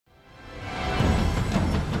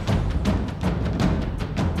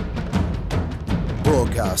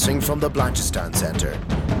broadcasting from the Blanchistan Centre.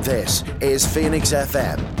 This is Phoenix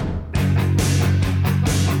FM.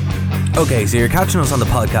 Okay, so you're catching us on the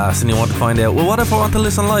podcast and you want to find out, well, what if I want to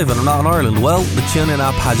listen live and I'm not in Ireland? Well, the TuneIn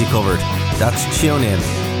app has you covered. That's TuneIn.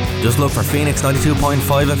 Just look for Phoenix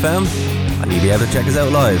 92.5 FM and you'll be able to check us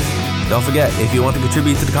out live. Don't forget, if you want to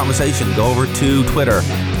contribute to the conversation, go over to Twitter.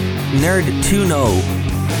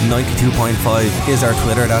 Nerd2No92.5 is our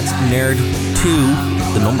Twitter. That's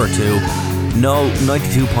Nerd2, the number 2. No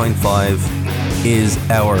 92.5 is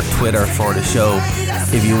our Twitter for the show.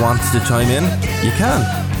 If you want to chime in, you can.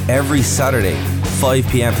 Every Saturday, 5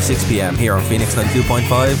 p.m. to 6 p.m. here on Phoenix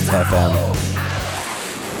 92.5 FM.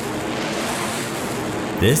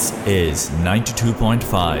 This is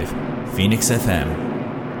 92.5 Phoenix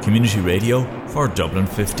FM, community radio for Dublin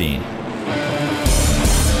 15.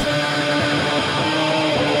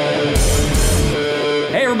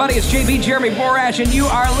 Hey everybody, it's JB Jeremy Borash, and you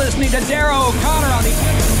are listening to Darrow O'Connor on the...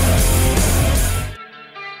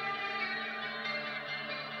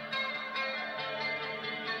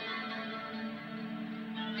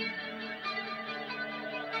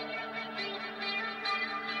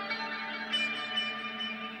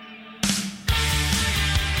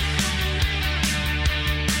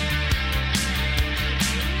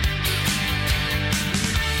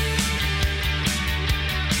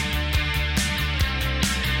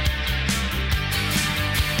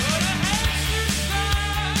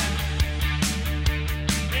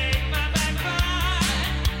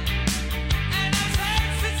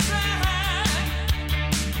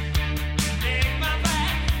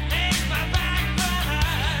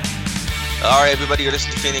 Alright everybody, you're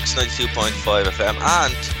listening to Phoenix 92.5 FM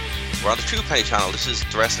and we're on the True Penny channel. This is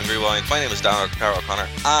the Wrestling Rewind. My name is Darrow O'Connor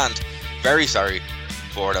and very sorry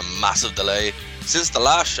for the massive delay. Since the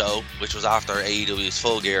last show, which was after AEW's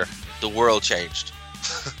Full Gear, the world changed.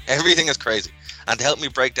 Everything is crazy. And to help me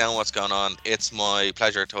break down what's going on, it's my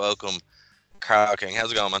pleasure to welcome Carl King.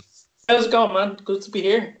 How's it going, man? How's it going, man? Good to be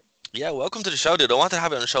here. Yeah, welcome to the show, dude. I wanted to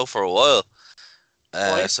have you on the show for a while.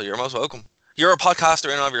 So you're most welcome. You're a podcaster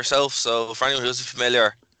in and of yourself, so for anyone who's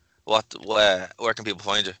familiar, where can people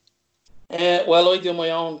find you? Well, I do my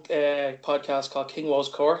own podcast called King Woe's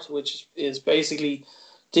Court, which is basically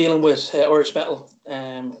dealing with Irish metal.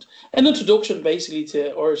 An introduction, basically,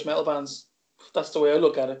 to Irish metal bands. That's the way I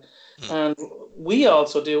look at it. And we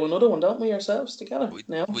also do another one, don't we, ourselves, together? We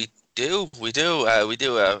do.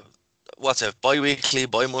 What's a bi-weekly,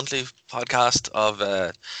 bi-monthly podcast of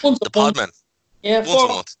the Podmen. Yeah, once a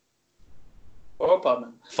month. Four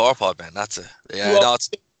Podmen. Four Podmen, that's it. Yeah, well,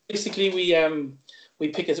 basically we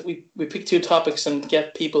pick two topics and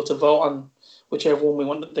get people to vote on whichever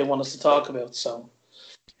one they want us to talk about. So,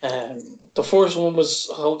 the first one was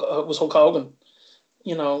Hulk Hogan.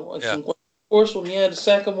 You know, I think the first one. Yeah, the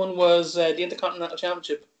second one was the Intercontinental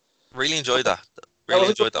Championship. Really enjoyed that.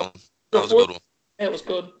 Enjoyed that one. That was a good one. Yeah, it was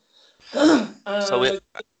good. The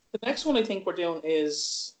next one I think we're doing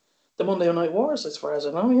is the Monday Night Wars, as far as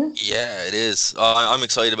I know, yeah? Yeah, it is. I'm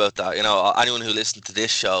excited about that. You know, anyone who listened to this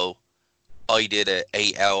show, I did an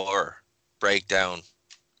 8-hour breakdown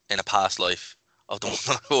in a past life of the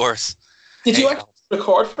Monday Night Wars. Did you actually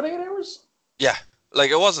record for 8 hours? Yeah. Like,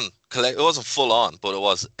 it wasn't full on, but it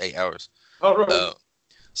was 8 hours. Oh, right.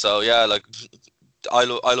 So, yeah, like, I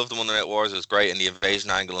love the Monday Night Wars. It was great, and the invasion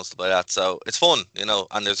angle and stuff like that. So, it's fun, you know,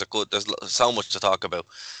 and there's so much to talk about.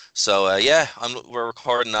 So we're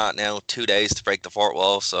recording that now, 2 days to break the fourth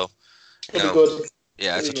wall. So, good.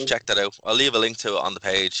 Yeah, so check that out. I'll leave a link to it on the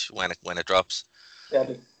page when it drops.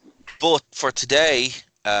 Yeah. But for today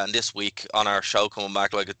and this week on our show coming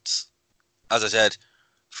back, like it's, as I said,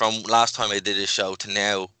 from last time I did this show to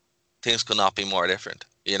now, things could not be more different.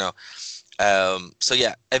 You know, so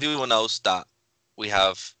yeah, everyone knows that we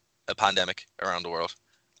have a pandemic around the world,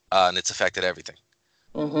 and it's affected everything,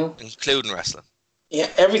 including wrestling. Yeah,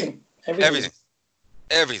 everything.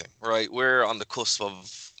 Right, we're on the cusp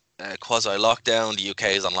of quasi lockdown. The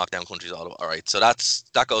UK is on lockdown countries all right. So that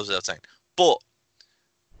goes without saying. But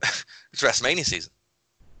it's WrestleMania season.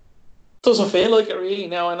 Doesn't feel like it really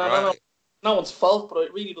now, and I don't know, no one's fault, but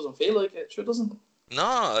it really doesn't feel like it. Sure doesn't.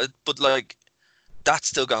 No, but like that's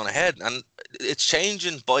still going ahead, and it's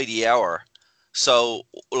changing by the hour. So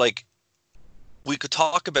like, we could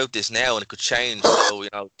talk about this now, and it could change. So you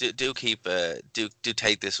know, do take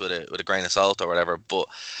this with a grain of salt or whatever. But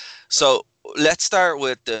so let's start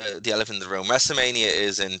with the elephant in the room. WrestleMania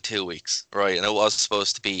is in 2 weeks, right? And it was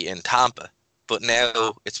supposed to be in Tampa, but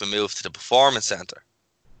now it's been moved to the Performance Center.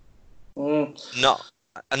 Not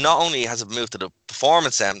only has it moved to the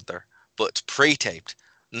Performance Center, but it's pre-taped.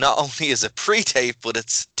 Not only is it pre-taped, but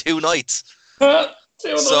it's 2 nights. Two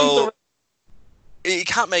nights. You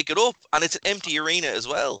can't make it up, and it's an empty arena as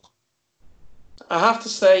well. I have to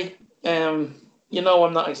say, you know,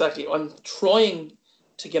 I'm not exactly. I'm trying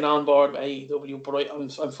to get on board with AEW, but I'm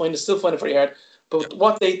still finding it very hard. But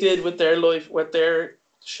what they did with their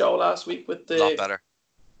show last week with A lot better.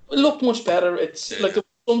 it looked much better. It's like there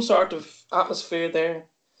was some sort of atmosphere there.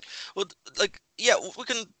 Well, like, yeah, we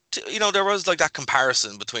can. You know, there was like that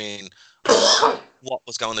comparison between what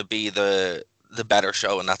was going to be the better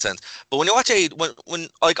show in that sense. But when you watch when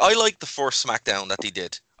like I liked the first SmackDown that they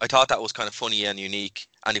did. I thought that was kind of funny and unique,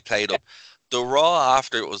 and he played up. The Raw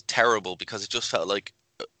after it was terrible because it just felt like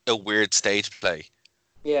a weird stage play.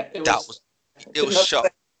 Yeah, it was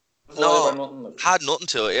shot. No, had nothing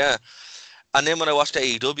to it. Yeah. And then when I watched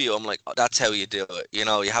AEW, I'm like, oh, that's how you do it. You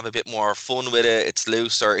know, you have a bit more fun with it. It's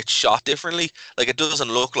looser. It's shot differently. Like, it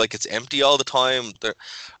doesn't look like it's empty all the time. But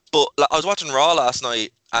like, I was watching Raw last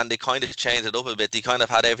night, and they kind of changed it up a bit. They kind of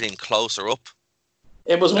had everything closer up.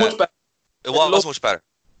 It was much better. It was much better.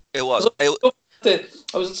 It was. I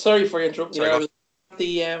was sorry for interrupting you. I was at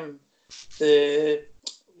the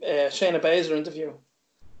Shayna Baszler interview.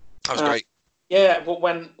 That was great. Yeah, but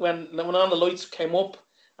when all the lights came up,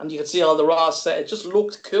 and you could see all the Raw set, it just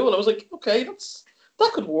looked cool. I was like, okay,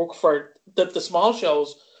 that could work for the small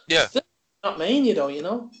shows. Yeah. Still not Mania, you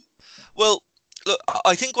know? Well, look,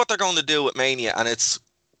 I think what they're going to do with Mania, and it's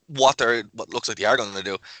what looks like they are going to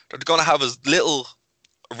do, they're going to have as little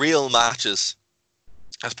real matches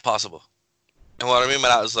as possible. And what I mean by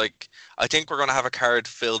that is, like, I think we're going to have a card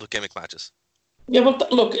filled with gimmick matches. Yeah,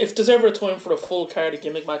 but look, if there's ever a time for a full card of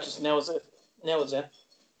gimmick matches, now is it.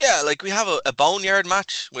 Yeah, like we have a Boneyard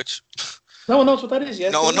match, which no one knows what that is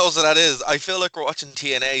yet. No one knows what that is. I feel like we're watching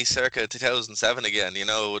TNA circa 2007 again. You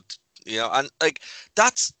know, and like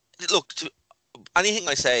that's anything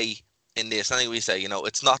I say in this, anything we say, you know,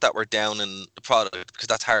 it's not that we're down in the product because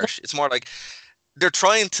that's harsh. It's more like they're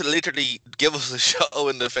trying to literally give us a show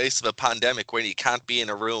in the face of a pandemic where you can't be in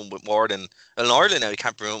a room with more than in Ireland now. You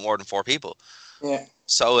can't be in a room with more than 4 people. Yeah.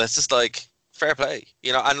 So it's just like fair play,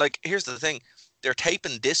 you know. And like, here's the thing. They're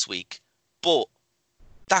taping this week, but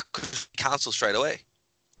that could be cancelled straight away.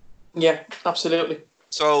 Yeah, absolutely.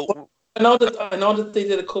 So I know that they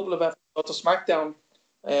did a couple of episodes of SmackDown.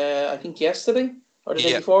 I think yesterday or the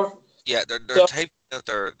day before. Yeah, they're taping out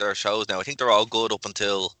their shows now. I think they're all good up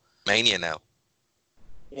until Mania now.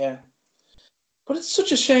 Yeah, but it's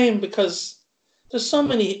such a shame because there's so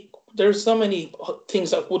many things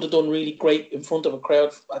that would have done really great in front of a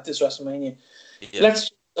crowd at this WrestleMania. Yeah. Let's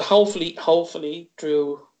hopefully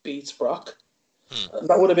Drew beats Brock.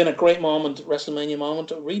 That would have been a great moment, WrestleMania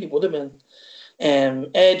moment. It really would have been.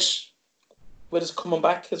 Edge with us coming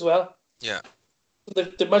back as well. Yeah.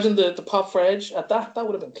 Imagine the pop for Edge at that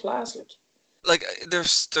would have been class. Like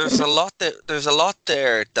there's a lot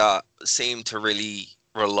there that seem to really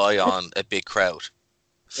rely on a big crowd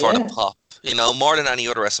for the pop. You know, more than any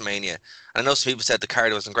other WrestleMania. And I know some people said the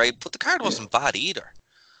card wasn't great, but the card wasn't bad either.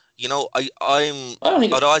 You know, I'd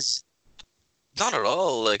always not at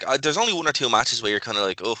all. Like, there's only 1 or 2 matches where you're kind of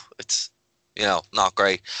like, oh, it's, you know, not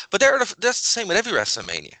great. But that's the same with every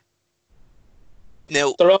WrestleMania.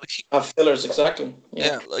 Now, they're all have fillers, exactly.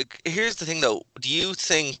 Yeah, like, here's the thing though. Do you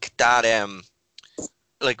think that,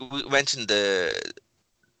 like we mentioned the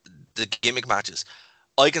gimmick matches,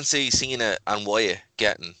 I can see Cena and Wyatt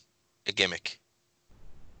getting a gimmick,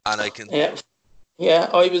 and I can. Yeah,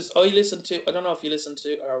 I listened to. I don't know if you listen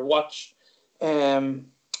to or watch,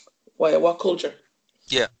 What Culture.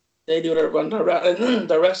 Yeah, they do their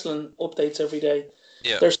wrestling updates every day.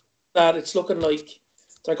 Yeah, there's that. It's looking like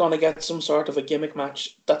they're going to get some sort of a gimmick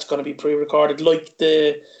match that's going to be pre-recorded, like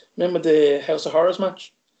remember the House of Horrors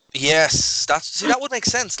match. Yes, that would make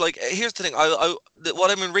sense. Like, here's the thing.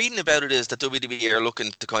 What I've been reading about it is that WWE are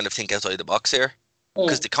looking to kind of think outside the box here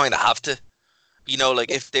because they kind of have to. You know, like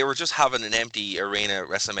if they were just having an empty arena at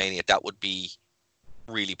WrestleMania, that would be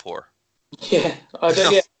really poor. Yeah, I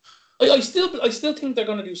still think they're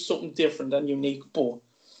going to do something different and unique, but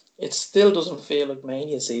it still doesn't feel like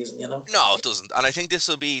Mania season, you know? No, it doesn't. And I think this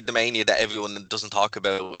will be the Mania that everyone doesn't talk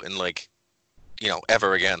about in, like, you know,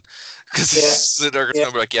 ever again. Because they're going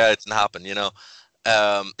to be like, yeah, it didn't happen, you know?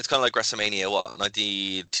 It's kind of like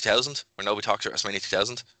WrestleMania, 2000? Where nobody talks about WrestleMania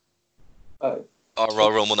 2000? Or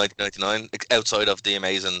Royal Rumble 1999, outside of the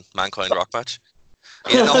amazing Mankind Rock match.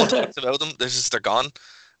 Yeah, no one talks about them. They're gone.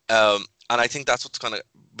 And I think that's what's kind of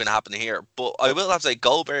been happening here. But I will have to say,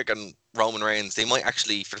 Goldberg and Roman Reigns, they might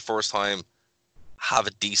actually, for the first time, have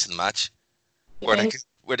a decent match.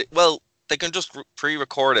 They can just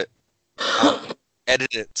pre-record it and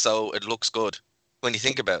edit it so it looks good when you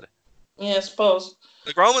think about it. Yeah, I suppose.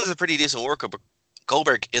 Like, Roman's a pretty decent worker, but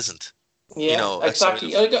Goldberg isn't. Yeah, You know,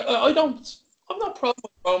 exactly. I don't. I'm not pro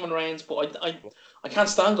with Roman Reigns, but I can't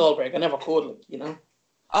stand Goldberg. I never could. Like, you know.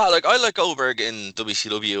 like I like Goldberg in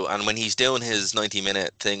WCW, and when he's doing his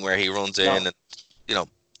 90-minute thing where he runs in, No. and you know,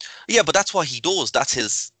 yeah, but that's what he does. That's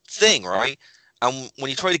his thing, right? And when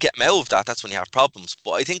you try to get him out of that, that's when you have problems.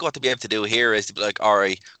 But I think what to be able to do here is to be like, all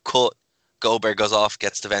right, cut. Goldberg goes off,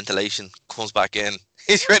 gets the ventilation, comes back in,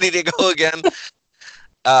 he's ready to go again.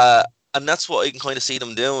 And that's what I can kind of see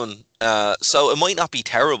them doing. So it might not be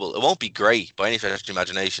terrible. It won't be great by any stretch of the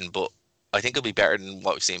imagination, but I think it'll be better than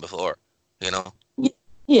what we've seen before. You know?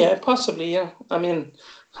 Yeah, possibly. Yeah, I mean,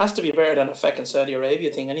 has to be better than a fucking Saudi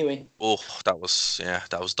Arabia thing, anyway. Oh, that was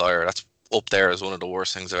dire. That's up there as one of the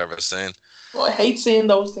worst things I've ever seen. Well, I hate seeing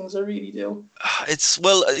those things. I really do. It's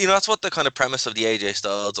that's what the kind of premise of the AJ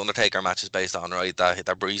Styles Undertaker match is based on, right?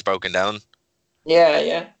 That Bree's broken down.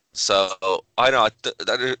 Yeah. So I know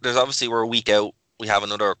there's obviously we're a week out. We have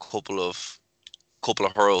another couple of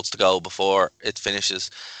hurls to go before it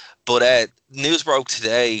finishes. But news broke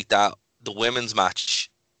today that the women's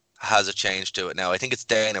match has a change to it now. I think it's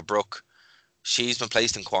Dana Brooke. She's been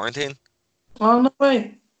placed in quarantine. Oh, no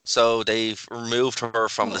way. So they've removed her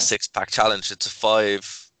from the 6-pack challenge. It's a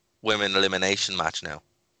 5-women elimination match now.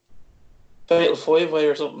 Fatal 5-way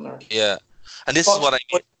or something. Or... Yeah. And this is what I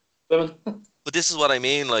mean. Women. But this is what I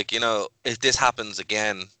mean. Like, if this happens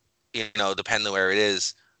again, depending where it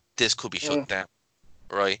is, this could be shut down.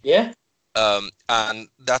 Right? Yeah. And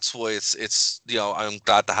that's why it's I'm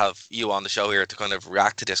glad to have you on the show here to kind of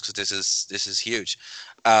react to this, because this is huge.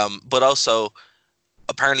 But also,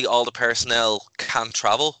 apparently all the personnel can't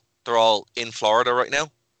travel. They're all in Florida right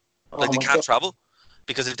now. Like, they can't travel,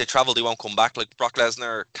 because if they travel, they won't come back. Like, Brock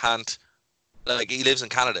Lesnar can't. Like, he lives in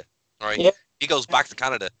Canada, right? Yeah. He goes back to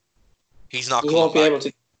Canada. He's not. He won't be able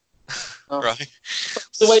to. Right.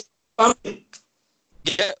 He's away from his family.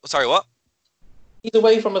 Yeah. Sorry. What? He's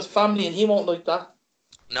away from his family, and he won't like that.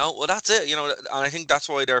 No. Well, that's it. And I think that's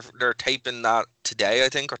why they're taping that today, I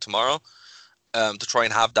think, or tomorrow, to try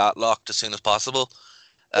and have that locked as soon as possible.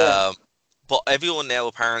 Yeah. But everyone now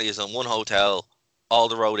apparently is in one hotel. All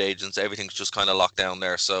the road agents, everything's just kind of locked down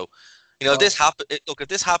there. So, if this if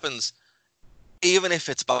this happens, even if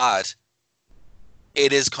it's bad,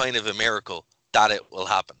 it is kind of a miracle that it will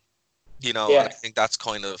happen. And I think that's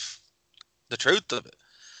kind of the truth of it.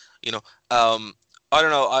 I don't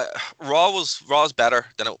know. Raw's better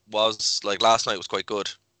than it was. Like, last night was quite good.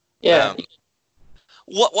 Yeah.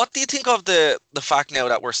 What do you think of the fact now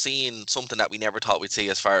that we're seeing something that we never thought we'd see,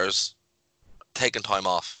 as far as taking time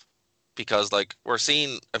off? Because, like, we're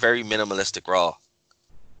seeing a very minimalistic Raw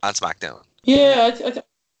and SmackDown. Yeah,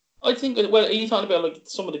 I think. Well, are you talking about, like,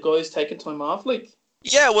 some of the guys taking time off, like?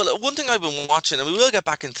 Yeah, well, one thing I've been watching, and we will get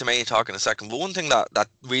back into Mania talk in a second, but one thing that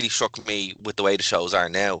really struck me with the way the shows are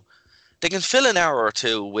now, they can fill an hour or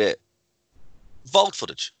two with vault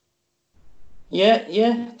footage.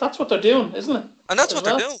 Yeah, that's what they're doing, isn't it? And that's what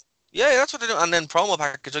they're doing. Yeah, that's what they're doing. And then promo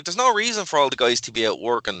package. Like, there's no reason for all the guys to be out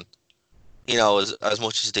working, as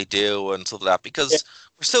much as they do and stuff like that, because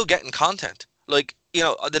we're still getting content. Like,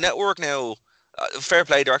 the network now, fair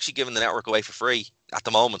play, they're actually giving the network away for free at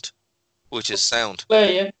the moment, which is sound.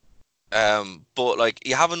 Yeah. But, like,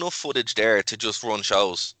 you have enough footage there to just run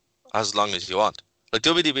shows as long as you want. Like,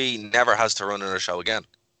 WWE never has to run another show again.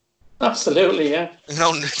 Absolutely, yeah.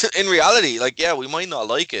 In reality, like, yeah, we might not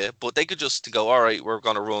like it, but they could just go, all right, we're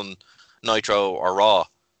going to run Nitro or Raw.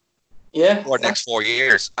 Yeah. For the next 4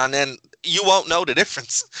 years. And then you won't know the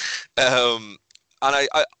difference. And I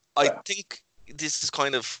think this is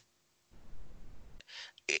kind of...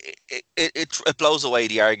 It blows away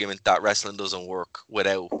the argument that wrestling doesn't work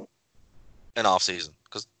without an off-season.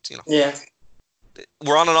 Because, Yeah.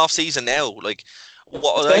 we're on an off-season now. Like...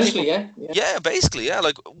 Essentially, yeah. Yeah, basically, yeah.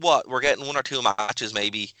 Like, what? We're getting 1 or 2 matches,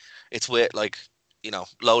 maybe. It's with, like,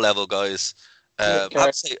 low-level guys. I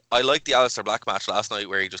have to say, I liked the Aleister Black match last night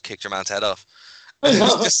where he just kicked your man's head off.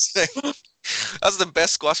 That's the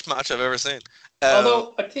best squash match I've ever seen.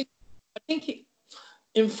 Although, I think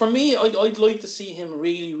for me, I'd like to see him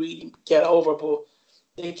really, really get over, but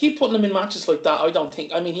they keep putting him in matches like that. I don't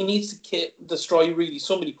think. I mean, he needs to destroy really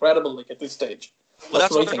somebody credible, like, at this stage. Well,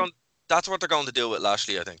 that's what they're going. That's what they're going to do with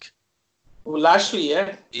Lashley, I think. Well, Lashley,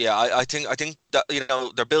 yeah. Yeah, I think that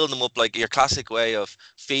they're building them up like your classic way of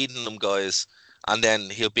feeding them guys, and then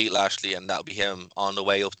he'll beat Lashley, and that'll be him on the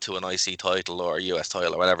way up to an IC title or a US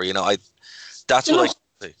title or whatever. That's what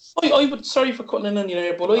I see. I would. Sorry for cutting in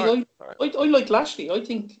there, but I like Lashley. I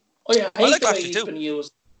think I hate like the way Lashley he's too. been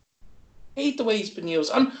used. Hate the way he's been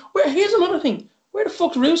used. And here's another thing. Where the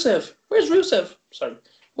fuck's Rusev? Where's Rusev? Sorry,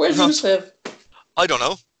 where's Rusev? I don't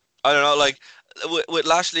know. Like, with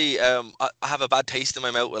Lashley, I have a bad taste in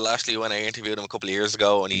my mouth with Lashley when I interviewed him a couple of years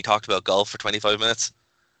ago, and he talked about golf for 25 minutes.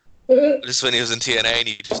 This when he was in TNA, and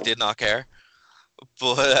he just did not care.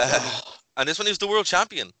 But and this when he was the world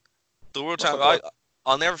champion. The world champion.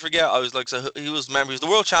 I'll never forget. I was like, so he was the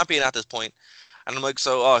world champion at this point, and I'm like,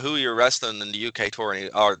 so who are you wrestling in the UK tour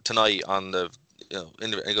or tonight on the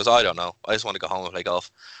and he goes, I don't know. I just want to go home and play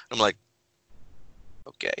golf. And I'm like,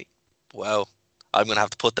 okay, well, I'm gonna have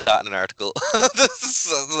to put that in an article.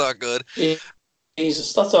 That's not good.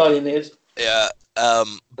 Jesus, that's all you need. Yeah.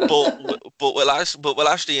 But with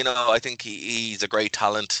Lashley, I think he's a great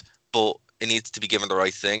talent, but it needs to be given the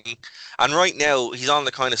right thing. And right now, he's on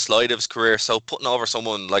the kind of slide of his career, so putting over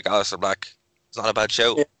someone like Aleister Black is not a bad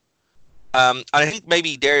show. Yeah. And I think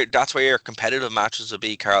maybe that's where your competitive matches would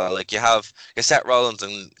be, Carl. Like you have your Seth Rollins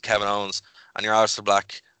and Kevin Owens, and your Aleister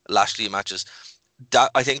Black, Lashley matches. That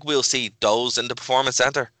I think we'll see those in the Performance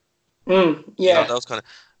Center. Yeah, those kind of.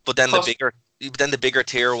 But then the bigger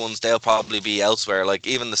tier ones, they'll probably be elsewhere. Like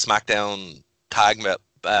even the SmackDown tag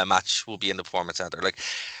match will be in the Performance Center. Like,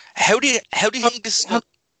 how do you think this?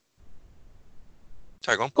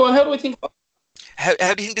 Sorry, go on. Go on. How do we think?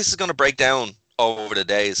 How do you think this is going to break down over the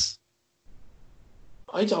days?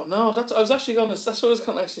 I don't know. That's what I was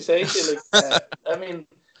going to actually say to you. Like, I mean,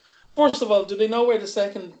 first of all, do they know where the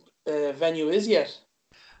second venue is yet?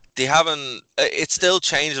 They haven't. It's still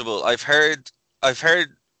changeable. I've heard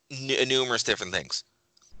numerous different things.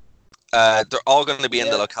 They're all going to be in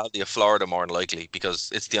the locality of Florida more than likely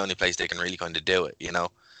because it's the only place they can really kind of do it,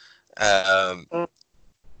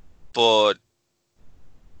 But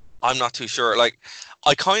I'm not too sure. Like,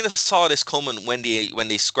 I kind of saw this coming when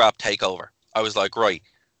they scrapped Takeover. I was like, right,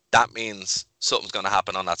 that means something's going to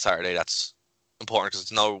happen on that Saturday. That's important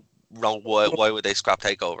because why would they scrap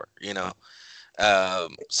Takeover?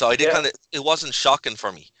 So I did kind of. It wasn't shocking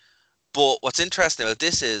for me. But what's interesting about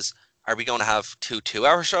this is, are we going to have 2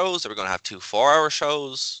 2-hour shows? Are we going to have 2 4-hour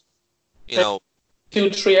shows? 2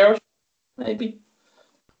 3 hours, maybe.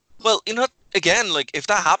 Well, again, like if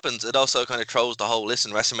that happens, it also kind of throws the whole.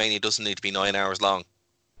 Listen, WrestleMania doesn't need to be 9 hours long.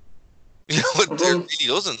 It really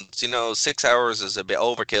doesn't. 6 hours is a bit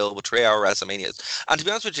overkill with 3-hour WrestleManias. And to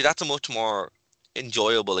be honest with you, that's a much more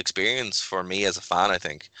enjoyable experience for me as a fan. I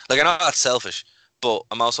think. Like I know that's selfish, but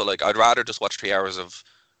I'm also like I'd rather just watch 3 hours of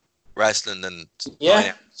wrestling than 9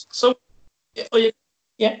 hours. So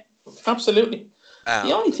yeah, absolutely.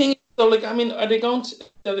 The only thing, so like, I mean, are they going to?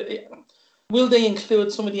 Will they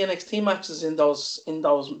include some of the NXT matches in those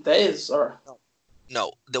days or?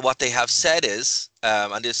 No. What they have said is,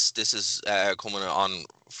 and this is coming on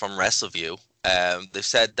from WrestleView. They've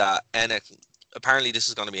said that apparently this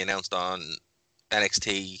is going to be announced on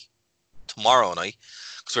NXT tomorrow night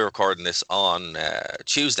because we're recording this on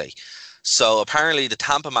Tuesday. So apparently the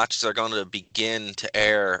Tampa matches are going to begin to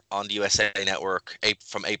air on the USA Network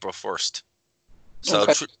from April 1st. So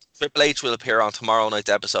Triple H will appear on tomorrow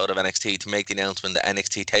night's episode of NXT to make the announcement that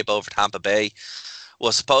NXT TakeOver Tampa Bay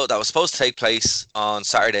was supposed to take place on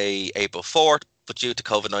Saturday, April 4th, but due to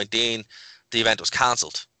COVID-19, the event was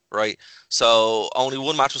cancelled. Right, so only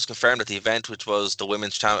one match was confirmed at the event, which was the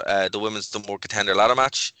women's Number One Contender ladder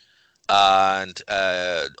match. And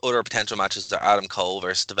other potential matches are Adam Cole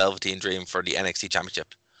versus the Velveteen Dream for the NXT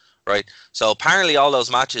Championship, right? So apparently all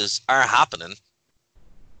those matches are happening,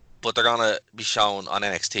 but they're gonna be shown on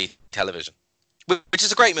NXT television, which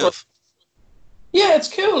is a great move. Yeah,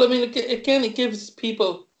 it's cool. I mean, again, it gives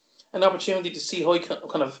people an opportunity to see high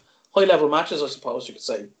level matches, I suppose you could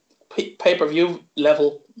say, pay-per-view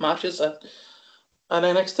level matches at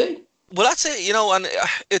NXT. Well, that's it, and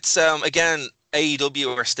it's again.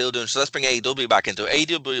 AEW are still doing, so let's bring AEW back into it.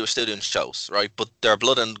 AEW are still doing shows, right? But their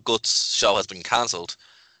Blood and Guts show has been cancelled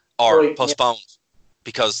or postponed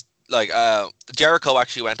because, like, Jericho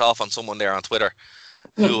actually went off on someone there on Twitter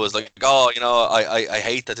who was like, I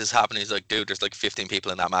hate that this is happening. He's like, dude, there's like 15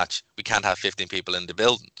 people in that match. We can't have 15 people in the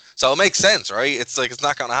building. So it makes sense, right? It's like, it's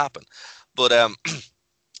not going to happen. But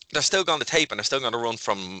they're still going to tape and they're still going to run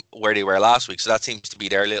from where they were last week. So that seems to be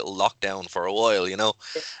their little lockdown for a while,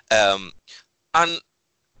 And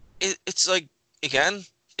it's like, again,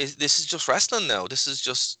 this is just wrestling now. This is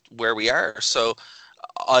just where we are. So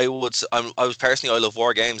I love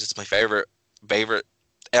War Games. It's my favorite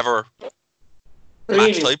ever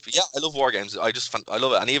match type. Yeah, I love War Games. I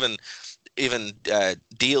love it. And even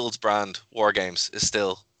Deal's brand War Games is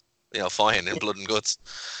still, fine in Blood and Guts.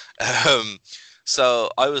 So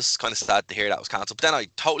I was kind of sad to hear that was cancelled. But then I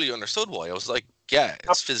totally understood why. I was like, yeah,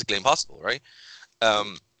 it's physically impossible, right?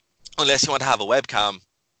 Unless you want to have a webcam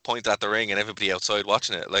pointed at the ring and everybody outside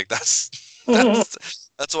watching it, like that's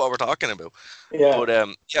That's what we're talking about. Yeah.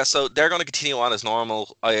 But yeah, so they're going to continue on as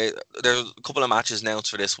normal. There's a couple of matches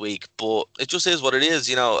announced for this week, but it just is what it is.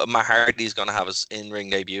 You know, Matt Hardy's going to have his in-ring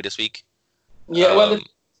debut this week. Yeah, well,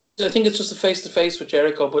 I think it's just a face-to-face with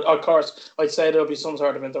Jericho, but of course, I'd say there'll be some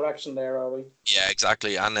sort of interaction there, are we? Yeah,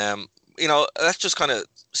 exactly. And you know, let's just kind of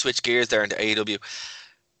switch gears there into AEW.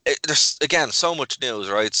 There's again so much news,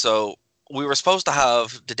 right? So we were supposed to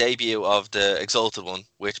have the debut of the Exalted One,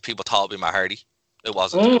 which people thought would be Matt Hardy. It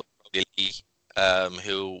wasn't. It was Brody Lee,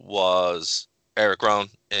 who was Eric Rowan,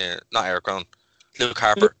 not Eric Rowan, Luke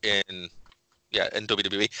Harper in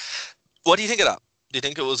WWE. What do you think of that? Do you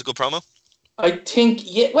think it was a good promo? I think,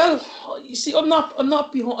 yeah. Well, you see, I'm not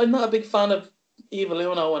a big fan of Evil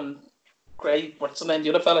Uno and Gray. What's the name? The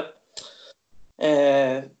other fella,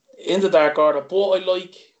 in the Dark Order. But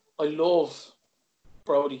I love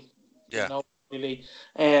Brody. Yeah. You know, really.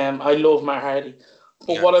 I love Matt Hardy.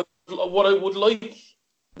 But Yeah. what I would like,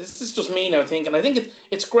 this is just me now thinking. I think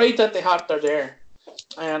it's great that they're there,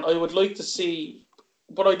 and I would like to see.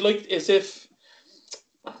 What I'd like is if.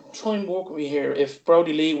 Try and walk with me here. If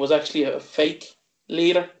Brody Lee was actually a fake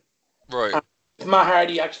leader, Right. if Matt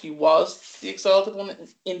Hardy actually was the Exalted One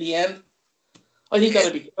in the end, I think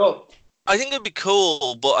that'd be cool. I think it'd be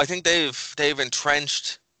cool, but I think they've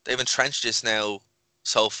entrenched this now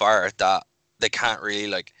so far that they can't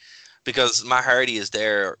really because Matt Hardy is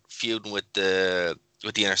there feuding with the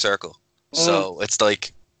Inner Circle, so it's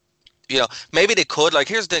like, you know, maybe they could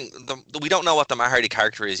here's the thing, we don't know what the Matt Hardy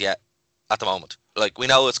character is yet at the moment. Like, we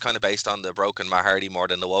know it's kind of based on the broken Matt Hardy more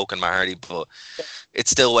than the woken Matt Hardy, but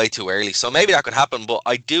it's still way too early. So maybe that could happen. But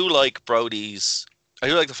I do like I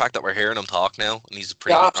do like the fact that we're hearing him talk now, and he's a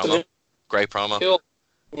pretty good promo. Great promo. Cool.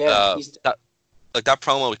 Yeah, that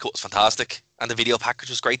promo we cut was fantastic, and the video package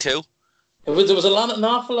was great too. There was an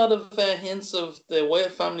awful lot of hints of the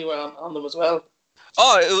Wyatt family were on them as well.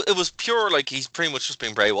 Oh, it was pure, he's pretty much just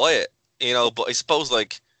being Bray Wyatt, you know. But I suppose, you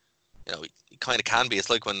know, he kind of can be. It's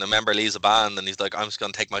like when a member leaves a band and he's like, I'm just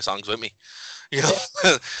going to take my songs with me. You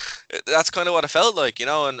know, that's kind of what it felt like, you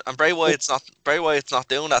know. And Bray Wyatt's not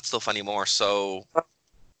doing that stuff anymore. So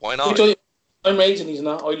why not? I'm raging he's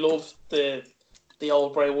not. I love the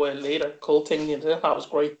old Bray Wyatt later cult thing. That was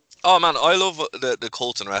great. Oh man, I love the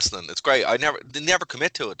cults in wrestling. It's great. They never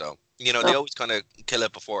commit to it though. You know, they always kind of kill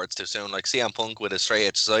it before it's too soon. Like CM Punk with his Straight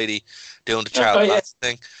Edge Society doing the child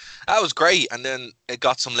thing. That was great, and then it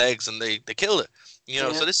got some legs and they killed it. You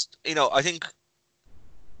know, so this, you know, I think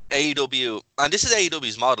AEW, and this is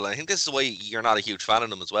AEW's model, and I think this is why you're not a huge fan of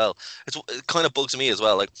them as well. It kind of bugs me as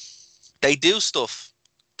well. Like, they do stuff,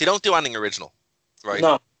 they don't do anything original, right?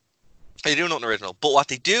 No. They do nothing original. But what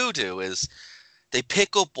they do is they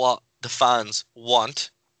pick up what the fans want,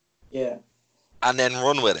 and then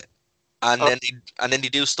run with it. And then they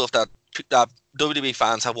do stuff that WWE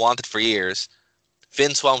fans have wanted for years.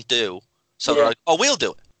 Vince won't do, so they're like, "Oh, we'll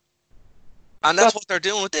do it," and that's what they're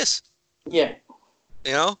doing with this. Yeah,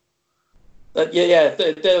 you know.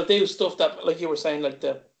 They'll do stuff that, like you were saying,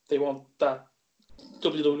 they want that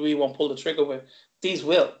WWE won't pull the trigger with. These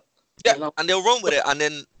will. Yeah, you know? And they'll run with it, and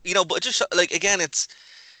then, you know, but it just again, it's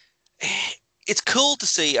cool to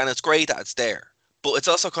see, and it's great that it's there. But it's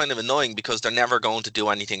also kind of annoying because they're never going to do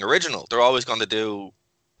anything original. They're always going to do.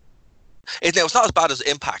 Now, it's not as bad as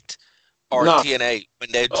Impact or TNA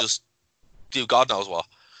when they just do God knows what.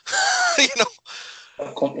 You know?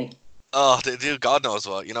 That company. Oh, they do God knows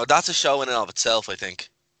what. You know, that's a show in and of itself, I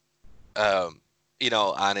think. You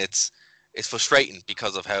know, and it's frustrating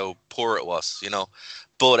because of how poor it was, you know.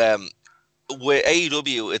 But with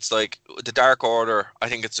AEW, it's like the Dark Order. I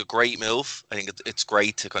think it's a great move. I think it's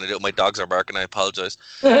great to kind of do it. My dogs are barking. I apologize.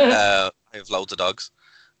 I have loads of dogs.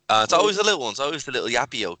 It's always the little ones, always the little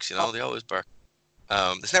yappy yolks. You know, they always bark.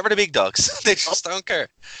 It's never the big dogs. They just don't care.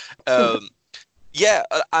 Yeah,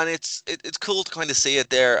 and it's cool to kind of see it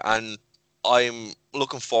there, and I'm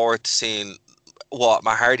looking forward to seeing what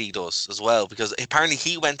Matt Hardy does as well, because apparently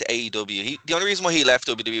he went to AEW. The only reason why he left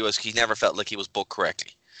WWE was he never felt like he was booked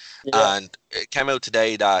correctly. Yeah. And it came out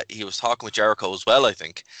today that he was talking with Jericho as well, I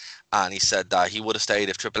think, and he said that he would have stayed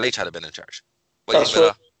if Triple H had been in charge. What That's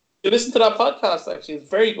true. You listen to that podcast, actually. It's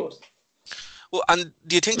very good. Well, and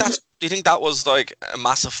do you think that was like a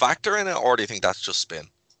massive factor in it, or do you think that's just spin?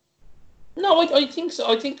 No, I think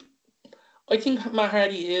so. I think Matt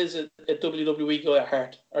Hardy is a WWE guy at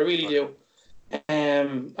heart. I really do.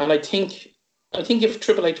 And I think if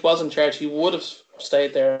Triple H was in charge, he would have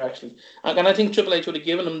stayed there, actually. And I think Triple H would have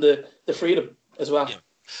given him the freedom as well. Yeah.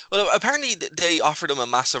 Well, apparently they offered him a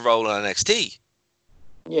massive role in NXT.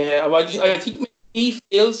 Yeah, I think he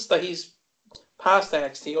feels that he's past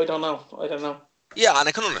NXT. I don't know. Yeah, and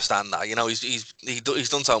I can understand that. You know, he's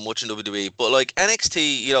done so much in WWE, but like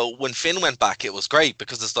NXT, you know, when Finn went back, it was great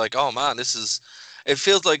because it's like, oh man, this is. It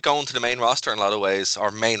feels like going to the main roster in a lot of ways,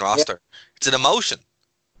 or main Yeah. roster. It's an emotion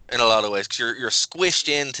in a lot of ways because you're squished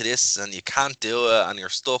into this and you can't do it and you're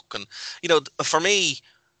stuck. And you know, for me,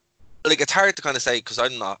 like it's hard to kind of say because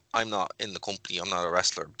I'm not in the company, I'm not a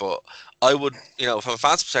wrestler, but I would, you know, from a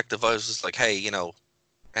fan's perspective, I was just like, hey, you know,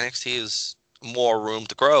 NXT is more room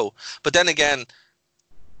to grow. But then again,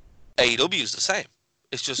 AEW is the same.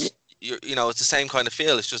 It's just you know, it's the same kind of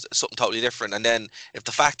feel. It's just something totally different. And then if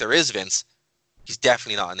the factor is Vince, he's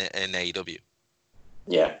definitely not in AEW.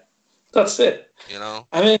 Yeah, that's it. You know.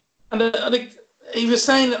 I mean, and I think he was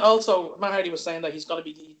saying also, Matt Hardy was saying that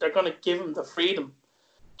they're going to give him the freedom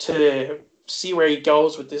to see where he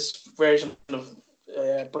goes with this version of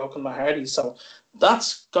Broken Matt Hardy. So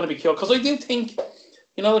that's going to be cool because I do think,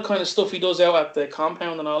 you know, the kind of stuff he does out at the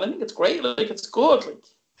compound and all. I think it's great. Like it's good. Like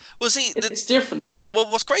Well, see, it's different. well,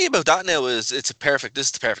 what's great about that now is this is the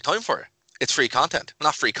perfect time for it. It's free content,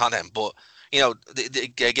 not free content, but you know, they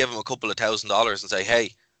give him a couple of $1,000 and say,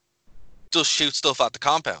 hey, just shoot stuff at the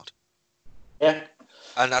compound, Yeah,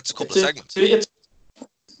 and that's a couple of segments.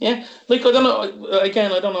 Yeah, like I don't know.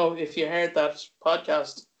 Again, I don't know if you heard that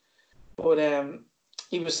podcast, but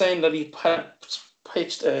he was saying that he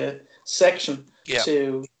pitched a section Yeah.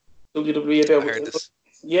 to WWE I about heard this.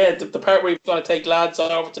 yeah the part where he's going to take lads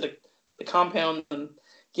over to the compound and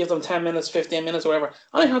give them 10 minutes, 15 minutes, or whatever.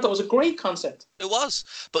 And I thought that was a great concept. It was,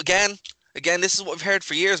 but again, this is what we've heard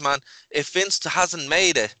for years, man. If Vince hasn't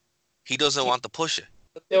made it, he doesn't want to push it.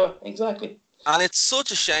 Yeah, exactly. And it's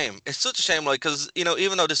such a shame. It's such a shame, like, because, you know,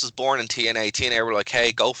 even though this was born in TNA were like,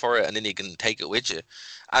 hey, go for it, and then you can take it with you.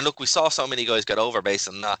 And look, we saw so many guys get over based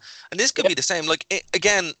on that. And this could be the same. Like,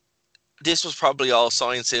 again, this was probably all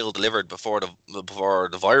signed, sealed, delivered before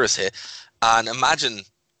the virus hit. And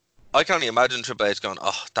I can only imagine Triple H going,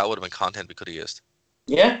 oh, that would have been content we could have used.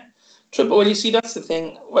 Yeah. Well, you see, that's the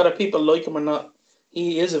thing. Whether people like him or not,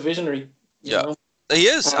 he is a visionary. You know? He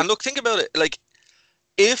is. And look, think about it. Like,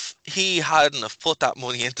 if he hadn't have put that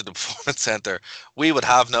money into the Performance Center, we would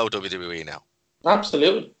have no WWE now.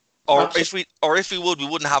 Absolutely. Or if we would, we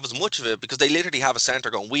wouldn't have as much of it because they literally have a center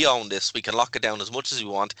going, we own this, we can lock it down as much as we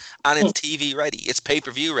want, and it's TV ready, it's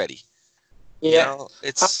pay-per-view ready. Yeah. You know,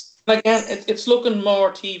 it's again, it's looking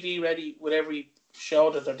more TV ready with every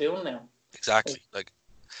show that they're doing now. exactly like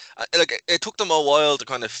it took them a while to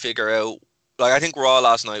kind of figure out. Like I think Raw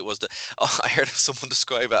last night was I heard someone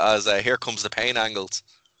describe it as "Here Comes the Pain" angles.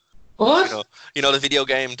 What? You know the video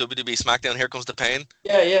game WWE SmackDown "Here Comes the Pain."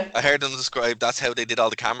 Yeah. I heard them describe that's how they did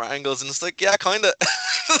all the camera angles, and it's like, yeah, kind of.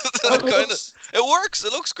 It works.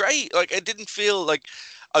 It looks great. Like it didn't feel like.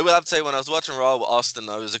 I will have to say when I was watching Raw with Austin,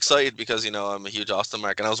 I was excited because you know I'm a huge Austin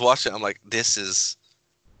mark, and I was watching. I'm like, this is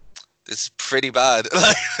pretty bad.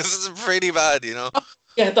 Like this is pretty bad, you know.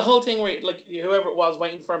 Yeah, the whole thing where like whoever it was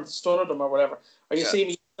waiting for him to stun them or whatever, or you see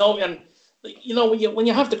me, and you know when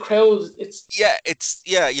you have the crowd, it's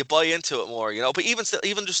you buy into it more, you know. But even still,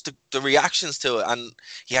 even just the reactions to it, and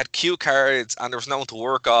he had cue cards, and there was no one to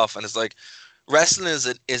work off, and it's like wrestling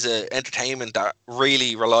is a entertainment that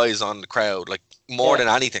really relies on the crowd, like more than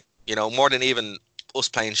anything, you know, more than even us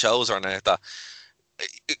playing shows or anything like that.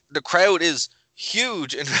 The crowd is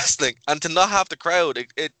huge in wrestling, and to not have the crowd,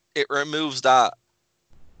 it removes that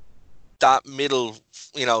middle,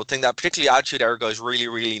 you know, thing that particularly Attitude Era guys really,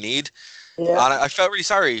 really need. Yeah. And I felt really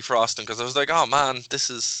sorry for Austin because I was like, oh man, this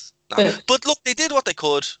is. But look, they did what they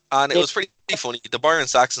could, and it was pretty funny. The Byron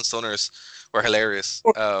Saxon Stunners were hilarious.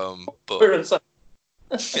 But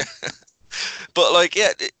like,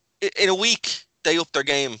 yeah, in a week they upped their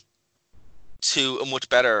game to a much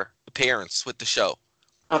better appearance with the show.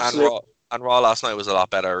 Absolutely. And Raw last night was a lot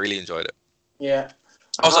better. I really enjoyed it. Yeah.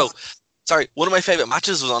 Also, sorry, one of my favorite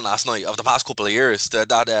matches was on last night of the past couple of years.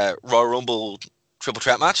 That Royal Rumble triple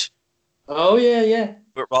threat match. Oh yeah.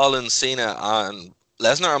 With Rollins, Cena, and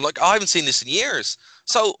Lesnar. I'm like, I haven't seen this in years.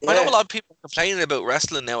 So I know a lot of people are complaining about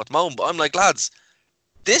wrestling now at the moment, but I'm like, lads,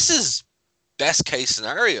 this is best case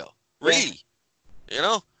scenario, really. Yeah. You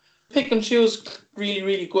know, pick and choose really,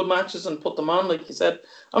 really good matches and put them on, like you said.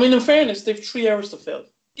 I mean, in fairness, they've 3 hours to fill.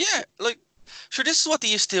 Yeah, like, sure, this is what they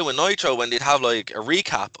used to do in Nitro when they'd have like a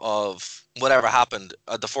recap of whatever happened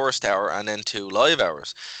at the first hour and then 2 live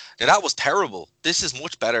hours. Now that was terrible. This is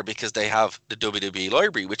much better because they have the WWE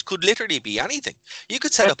library, which could literally be anything. You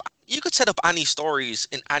could set up any stories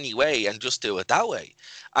in any way and just do it that way.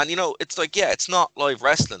 And you know, it's like, yeah, it's not live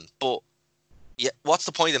wrestling, but yeah, what's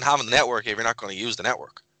the point in having the network if you're not going to use the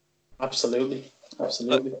network? Absolutely.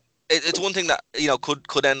 It's one thing that, you know,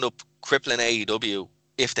 could end up crippling AEW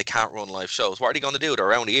if they can't run live shows? What are they going to do? They're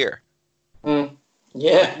around the year.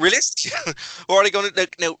 Yeah. Realistically, what are they going to...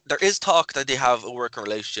 Now, there is talk that they have a working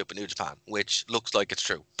relationship with New Japan, which looks like it's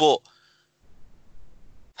true. But,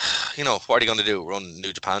 you know, what are they going to do? Run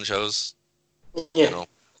New Japan shows? Yeah. You know?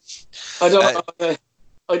 I don't know.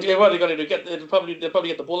 What are they going to do? They'll probably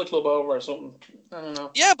get the Bullet Club over or something. I don't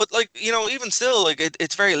know. Yeah, but, like, you know, even still, like,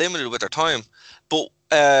 it's very limited with their time. But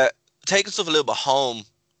taking stuff a little bit home,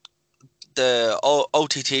 the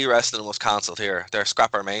OTT wrestling was cancelled here. Their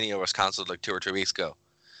Scrapper Mania was cancelled like 2 or 3 weeks ago.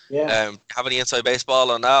 Yeah. Have any inside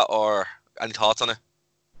baseball on that, or any thoughts on it?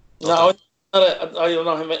 No, I don't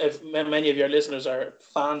know if many of your listeners are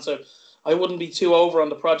fans. So I wouldn't be too over on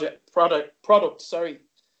the product. Sorry,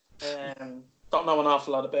 don't know an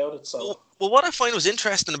awful lot about it. So well, what I find was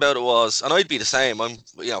interesting about it was, and I'd be the same. I'm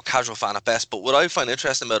casual fan at best, but what I find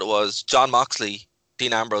interesting about it was Jon Moxley,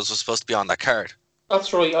 Dean Ambrose was supposed to be on that card.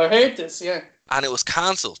 That's right. I heard this. Yeah. And it was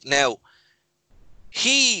cancelled. Now,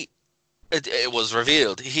 it was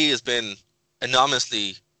revealed he has been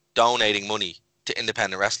anonymously donating money to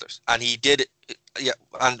independent wrestlers, and he did it.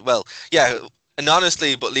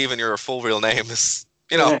 Anonymously, but leaving your full real name is,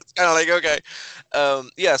 it's kind of like, okay,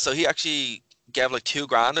 so he actually gave like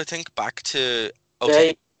 $2,000, I think, back to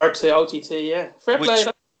OTT. Or to OTT, yeah. Fair play.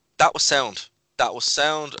 That was sound.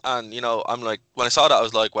 And I'm like, when I saw that, I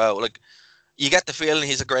was like, wow, like, you get the feeling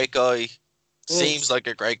he's a great guy, seems like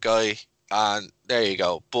a great guy, and there you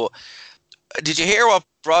go. But did you hear what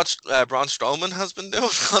Braun Strowman has been doing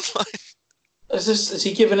online? Is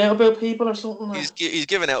he giving out about people or something? He's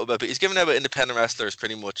giving out about independent wrestlers,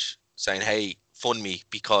 pretty much saying, "Hey, fund me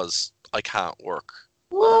because I can't work."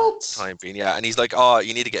 What? Time being, yeah, and he's like, "Oh,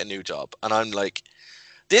 you need to get a new job," and I'm like,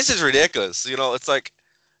 "This is ridiculous." It's like,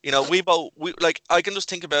 I can just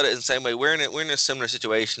think about it in the same way. We're in a similar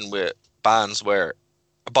situation with bands where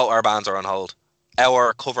both our bands are on hold.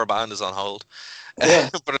 Our cover band is on hold. Yeah.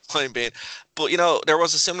 For the time being. But, there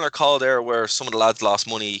was a similar call there where some of the lads lost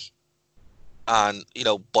money and,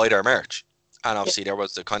 buy their merch. And obviously there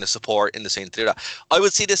was the kind of support in the scene to do that. I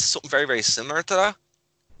would see this as something very, very similar to that.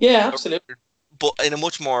 Yeah, absolutely. But in a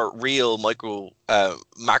much more real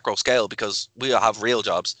macro scale, because we have real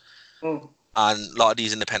jobs. And a lot of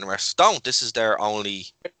these independent wrestlers don't. This is their only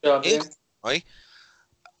income, right?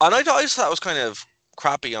 And I just thought it was kind of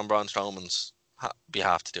crappy on Braun Strowman's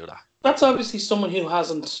behalf to do that. That's obviously someone who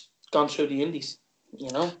hasn't gone through the indies,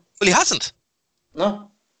 Well, he hasn't. No.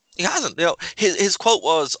 He hasn't. His quote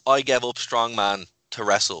was, "I gave up strongman to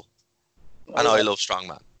wrestle, and I love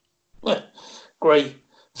strongman." Well, great.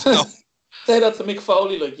 No. Say that to Mick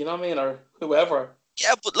Foley, or whoever.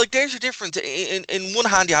 Yeah, but there's your difference. In one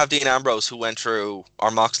hand, you have Dean Ambrose, who went through, or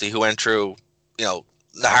Moxley, who went through,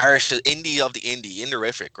 the harsh indie of the indie,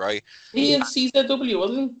 inderific, right? He in CZW,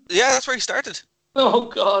 wasn't he? Yeah, that's where he started. Oh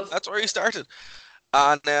God, that's where he started.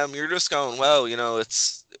 And you're just going, well,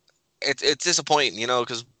 it's disappointing,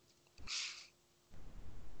 because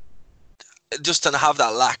just to have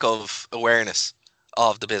that lack of awareness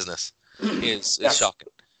of the business is shocking.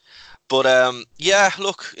 But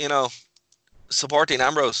look, support Dean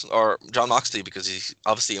Ambrose or Jon Moxley, because he's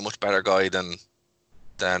obviously a much better guy than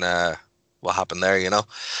what happened there,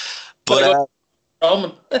 But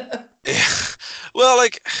yeah, well,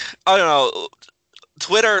 I don't know.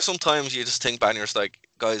 Twitter, sometimes you just think back and you're just like,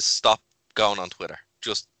 guys, stop going on Twitter.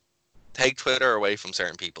 Just take Twitter away from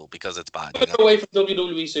certain people because it's bad. Away from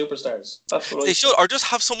WWE superstars. That's what they should, or just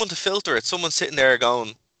have someone to filter it. Someone sitting there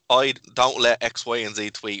going, I don't let X, Y, and Z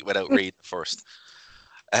tweet without reading first.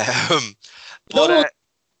 I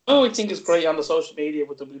think is great on the social media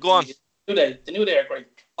with WWE. Go on. The New Day are great.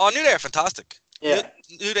 Oh, New Day are fantastic. Yeah.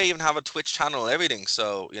 New Day even have a Twitch channel and everything,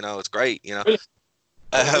 so, it's great,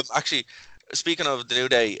 Actually, speaking of the New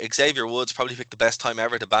Day, Xavier Woods probably picked the best time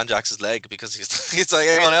ever to Banjax's leg because he's like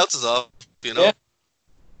everyone else is off, Yeah.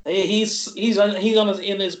 He's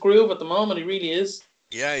in his groove at the moment. He really is.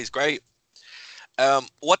 Yeah, he's great.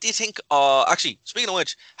 What do you think? Actually, speaking of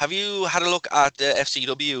which, have you had a look at the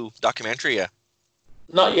FCW documentary yet?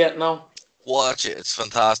 Not yet, no. Watch it; it's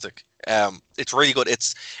fantastic. It's really good.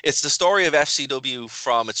 It's the story of FCW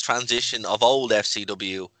from its transition of old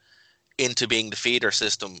FCW into being the feeder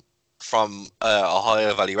system from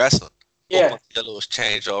Ohio Valley Wrestling. Yeah. Until it was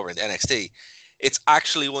changed over into NXT. It's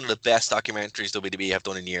actually one of the best documentaries WWE have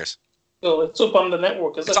done in years. Oh, it's up on the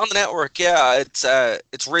network, is it? It's on the network, yeah.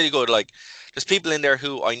 It's really good. There's people in there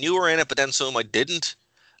who I knew were in it, but then some I didn't.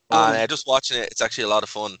 And just watching it, it's actually a lot of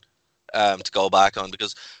fun to go back on,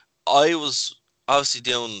 because I was obviously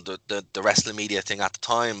doing the wrestling media thing at the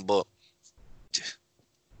time, but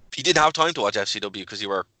you didn't have time to watch FCW because you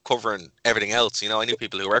were covering everything else. I knew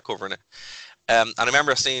people who were covering it. And I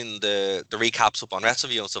remember seeing the recaps up on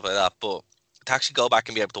WrestleView and stuff like that, but to actually go back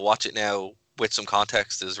and be able to watch it now with some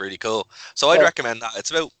context is really cool. So I'd recommend that.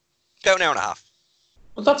 It's about an hour and a half.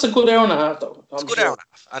 Well, that's a good hour and a half, though. It's a good hour and a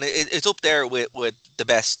half. And it's up there with the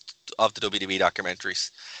best of the WWE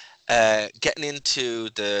documentaries. Getting into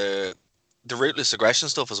the Ruthless Aggression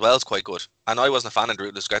stuff as well is quite good. And I wasn't a fan of the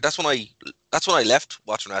Ruthless Aggression. That's when I left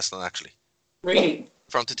watching wrestling, actually. Really?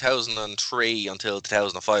 From 2003 until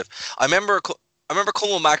 2005. I remember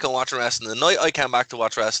coming back and watching wrestling. The night I came back to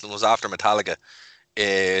watch wrestling was after Metallica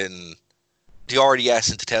in the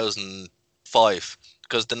RDS in 2005,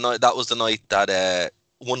 because that was the night that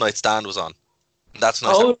One Night Stand was on. And that's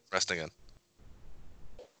when I started wrestling again.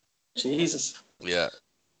 Jesus. Yeah.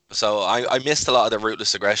 So I missed a lot of the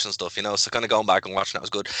Ruthless Aggression stuff, you know. So kind of going back and watching that was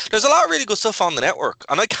good. There's a lot of really good stuff on the network,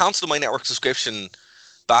 and I cancelled my network subscription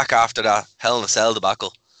back after that Hell in a Cell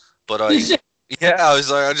debacle. But I was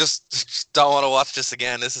like, I just don't want to watch this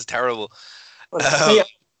again. This is terrible.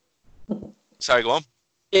 Sorry, go on.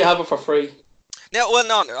 You have it for free. No, well,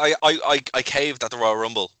 no, I caved at the Royal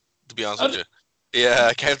Rumble, to be honest with you. Yeah,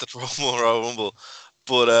 I caved at the Royal Rumble.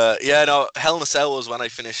 But Hell in a Cell was when I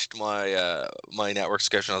finished my my network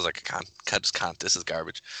subscription. I was like, I can't. This is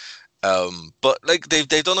garbage. But like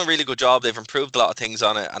they've done a really good job. They've improved a lot of things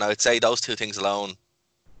on it, and I would say those two things alone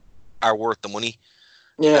are worth the money.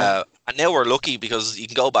 Yeah. And now we're lucky because you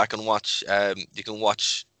can go back and watch. You can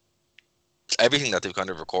watch everything that they've kind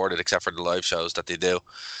of recorded, except for the live shows that they do.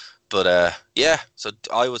 But so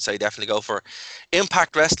I would say definitely go for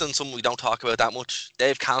Impact Wrestling. Something we don't talk about that much.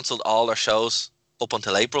 They've cancelled all their shows up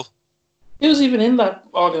until April. Who's even in that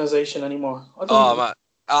organization anymore? Man, I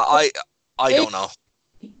don't know.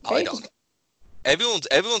 I don't know.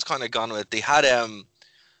 Everyone's kind of gone with it. They had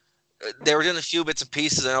they were doing a few bits and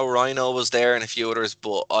pieces. I know Rhino was there and a few others,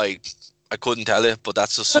 but I couldn't tell you. But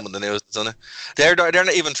that's just some of the news that's on it. They're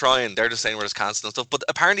not even trying. They're just saying we're just cancelling stuff. But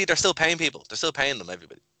apparently they're still paying people. They're still paying them,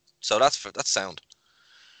 everybody. So that's sound.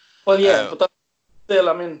 Well, yeah, but that's still,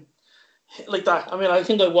 I mean, like that. I mean, I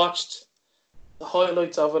think I watched the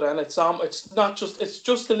highlights of it, and it's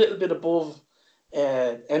just a little bit above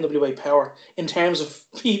NWA Power in terms of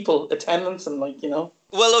people attendance and Well,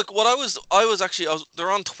 look,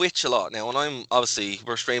 they're on Twitch a lot now, and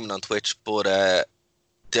we're streaming on Twitch, but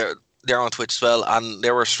they're on Twitch as well, and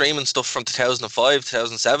they were streaming stuff from 2005,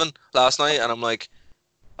 2007 last night, and I'm like,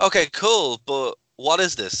 okay, cool, but what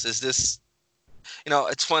is this? Is this,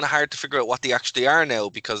 it's kind of hard to figure out what they actually are now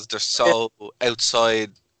because they're so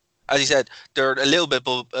outside. As you said, they're a little bit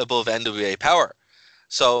above NWA Power,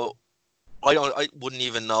 so I wouldn't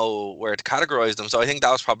even know where to categorize them. So I think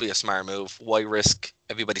that was probably a smart move. Why risk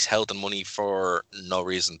everybody's health and money for no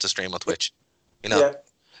reason to stream on Twitch? Yeah.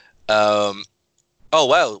 Oh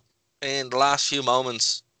well, in the last few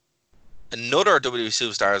moments, another WWE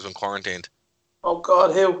superstar has been quarantined. Oh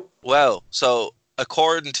God, who? Well, so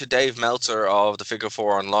according to Dave Meltzer of the Figure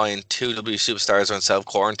 4 Online, 2 WWE superstars are in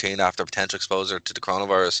self-quarantine after potential exposure to the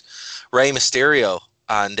coronavirus. Rey Mysterio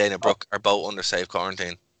and Dana Brooke are both under safe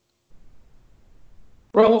quarantine.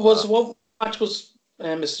 What match was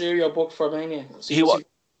Mysterio booked for Mania? He wasn't.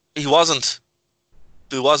 He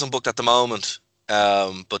wasn't booked at the moment.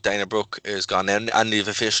 But Dana Brooke is gone in, and they've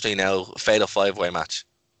officially now Fatal 5-Way match.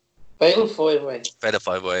 Fatal 5-Way. Fatal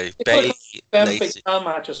 5-Way. Big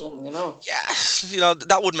match or something, Yeah,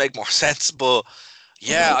 that would make more sense. But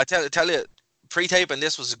yeah, I tell you, pre-taping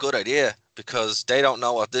this was a good idea because they don't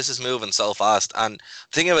know what this is moving so fast. And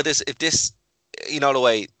thinking about this, if this, the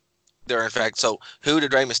way they're in fact. So who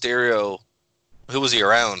did Rey Mysterio? Who was he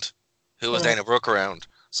around? Who was Dana Brooke around?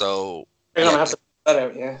 So they're gonna have to put that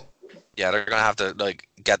out, yeah. Yeah, they're gonna have to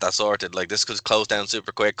get that sorted. This could close down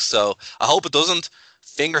super quick. So I hope it doesn't.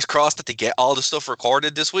 Fingers crossed that they get all the stuff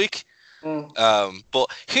recorded this week. But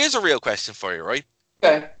here's a real question for you, right?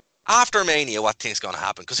 Okay. After Mania, what think's gonna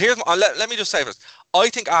happen? Because let me just say this. I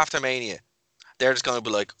think after Mania, they're just gonna be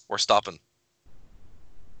like, we're stopping.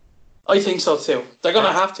 I think so too. They're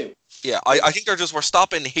gonna have to. Yeah, I think we're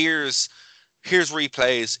stopping. Here's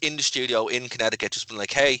replays in the studio in Connecticut, just been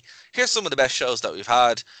like, hey, here's some of the best shows that we've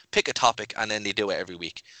had. Pick a topic, and then they do it every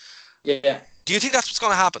week. Yeah. Do you think that's what's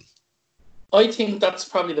going to happen? I think that's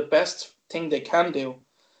probably the best thing they can do.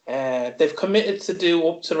 They've committed to do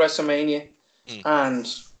up to WrestleMania,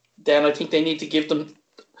 and then I think they need to give all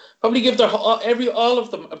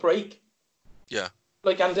of them a break. Yeah.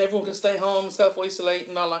 And everyone can stay home, self-isolate,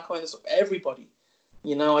 and all that kind of stuff. Everybody.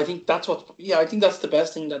 I think that's the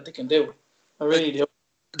best thing that they can do. I really do.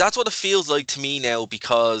 That's what it feels like to me now,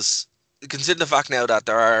 because considering the fact now that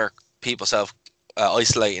there are people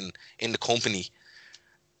self-isolating in the company,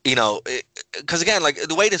 you know, because again, like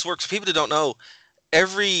the way this works, people who don't know,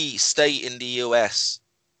 every state in the US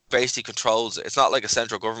basically controls it. It's not like a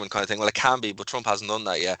central government kind of thing. Well, it can be, but Trump hasn't done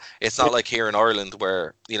that yet. It's not like here in Ireland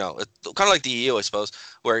where, you know, it's kind of like the EU, I suppose,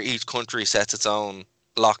 where each country sets its own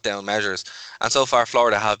lockdown measures. And so far,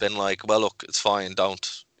 Florida have been like, well, look, it's fine.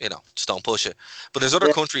 Don't, you know, just don't push it. But there's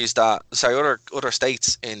other countries that, sorry, other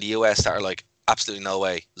states in the US that are like, absolutely no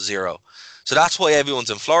way, zero. So that's why everyone's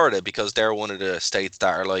in Florida, because they're one of the states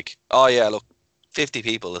that are like, oh yeah, look, 50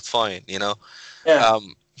 people, it's fine, you know? Yeah.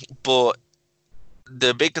 But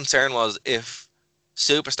the big concern was if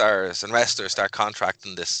superstars and wrestlers start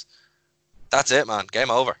contracting this, that's it, man. Game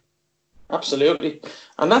over. Absolutely.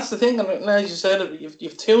 And that's the thing. And as you said,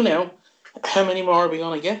 you've two now. How many more are we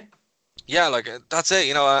going to get? Yeah, like, that's it.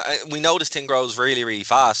 You know, we know this thing grows really, really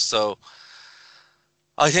fast. So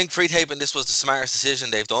I think pre-taping this was the smartest decision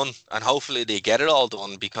they've done. And hopefully they get it all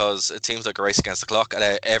done, because it seems like a race against the clock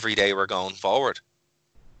every day we're going forward.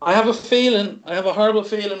 I have a horrible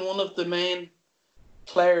feeling one of the main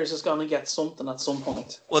players is going to get something at some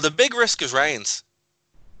point. Well, the big risk is Reigns.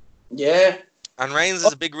 Yeah. And Reigns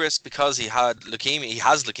is a big risk because he had leukemia. He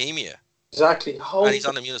has leukemia. Exactly. And he's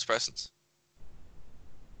on immunosuppressants.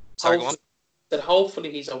 Sorry, go on.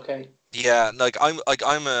 Hopefully he's okay. Yeah, like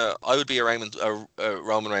I would be a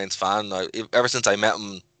Roman Reigns fan. Ever since I met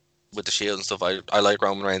him with the Shield and stuff, I like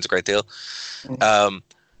Roman Reigns a great deal.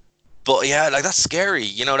 But yeah, like that's scary.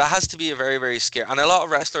 You know, that has to be a very, very scary. And a lot of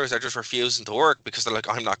wrestlers are just refusing to work because they're like,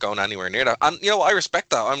 I'm not going anywhere near that. And you know, I respect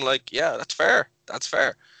that. I'm like, yeah, that's fair. That's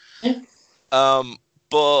fair. Yeah.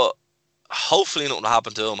 But hopefully nothing will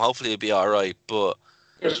happen to him. Hopefully he'll be all right. But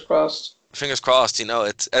fingers crossed. Fingers crossed. You know,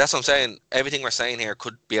 that's what I'm saying. Everything we're saying here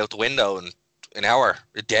could be out the window in an hour,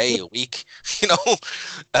 a day, a week. You know.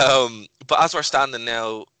 But as we're standing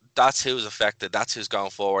now, that's who's affected. That's who's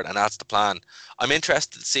going forward, and that's the plan. I'm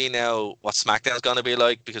interested to see now what SmackDown's going to be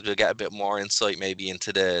like, because we'll get a bit more insight maybe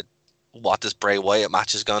into what this Bray Wyatt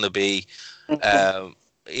match is going to be.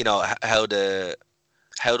 You know, how the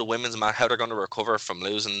women's match, how they're going to recover from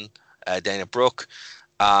losing Dana Brooke.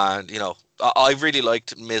 And you know, I really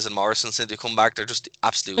liked Miz and Morrison since they come back. They're just the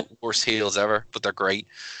absolute worst heels ever, but they're great.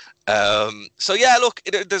 So yeah, look,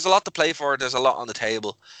 there's a lot to play for. There's a lot on the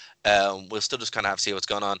table. We'll still just kind of have to see what's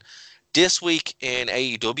going on. This week in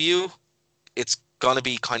AEW, it's going to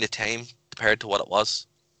be kind of tame compared to what it was.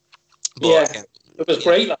 But, yeah, it was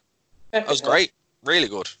great. It was great. Really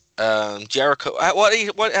good. Jericho, how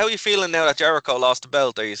are you feeling now that Jericho lost the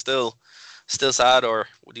belt? Are you still sad, or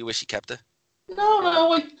do you wish he kept it?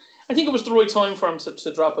 No, I think it was the right time for him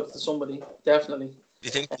to drop it to somebody, definitely. Do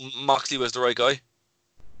you think Moxley was the right guy?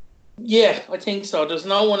 Yeah, I think so. There's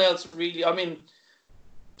no one else really. I mean,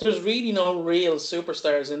 there's really no real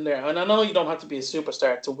superstars in there. And I know you don't have to be a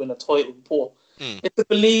superstar to win a title, but it's a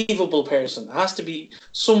believable person. It has to be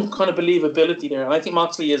some kind of believability there. And I think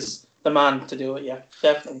Moxley is the man to do it, yeah,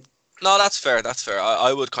 definitely. No, that's fair. That's fair.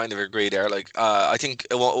 I would kind of agree there. Like, I think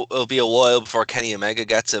it'll be a while before Kenny Omega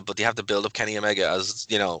gets it, but you have to build up Kenny Omega, as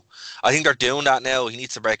you know. I think they're doing that now. He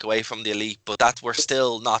needs to break away from the Elite, but we're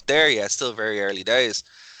still not there yet. It's still very early days.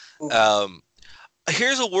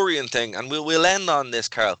 Here's a worrying thing, and we'll end on this,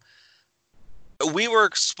 Carl. We were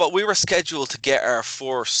scheduled to get our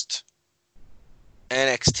first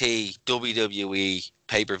NXT WWE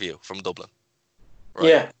pay-per-view from Dublin. Right?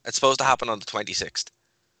 Yeah, it's supposed to happen on the 26th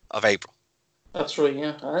of April. That's right.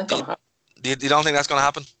 Yeah, I think that'll happen. You don't think that's going to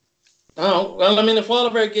happen? No. Well, I mean, if all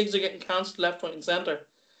of our gigs are getting cancelled left, right, and centre,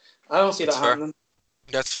 I don't see that happening.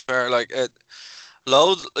 That's fair. Like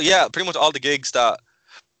pretty much all the gigs that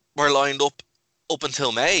were lined up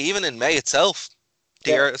until May, even in May itself,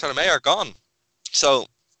 the start of May, are gone. So,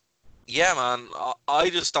 yeah, man, I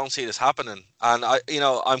just don't see this happening, and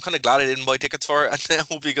I'm kind of glad I didn't buy tickets for it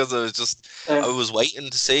now, because I was waiting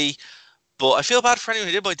to see. But I feel bad for anyone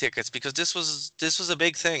who did buy tickets, because this was a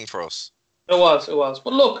big thing for us. It was.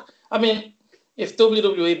 But look, I mean, if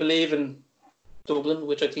WWE believe in Dublin,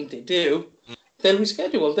 which I think they do, they'll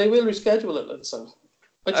reschedule. They will reschedule it. So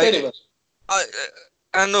I'd say they will.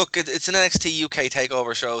 And look, it's an NXT UK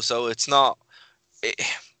takeover show, so it's not.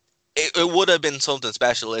 It would have been something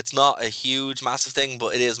special. It's not a huge, massive thing,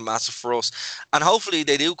 but it is massive for us. And hopefully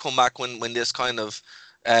they do come back when this kind of,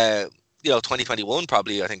 2021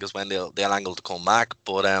 probably, I think, is when they'll angle to come back.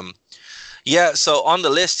 But yeah. So on the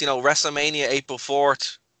list, WrestleMania April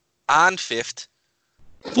 4th and 5th,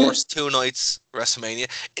 first 2 nights WrestleMania.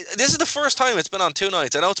 This is the first time it's been on 2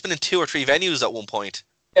 nights. I know it's been in 2 or 3 venues at one point.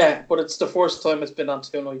 Yeah, but it's the first time it's been on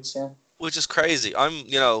 2 nights, yeah. Which is crazy. I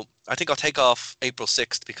think I'll take off April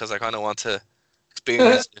 6th because I kind of want to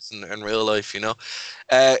experience this in real life,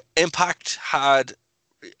 Impact had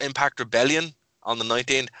Impact Rebellion on the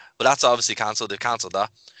 19th, but that's obviously cancelled. They've cancelled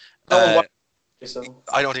that. I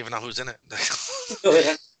don't even know who's in it.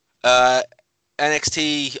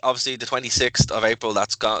 NXT, obviously the 26th of April,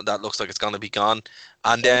 that's gone. That looks like it's going to be gone.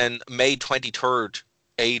 And then May 23rd,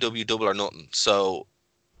 AEW Double or Nothing. So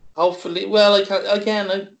hopefully, well, they're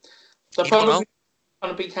probably going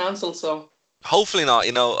to be cancelled. So hopefully not.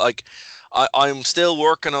 You know, like I'm still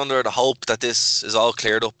working under the hope that this is all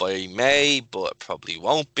cleared up by May, but it probably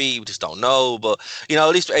won't be. We just don't know. But you know,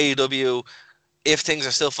 at least for AEW, if things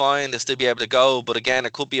are still fine, they'll still be able to go. But again,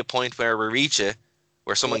 it could be a point where we reach it,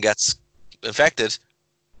 where someone gets infected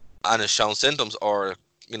and has shown symptoms, or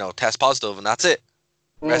you know, test positive, and that's it.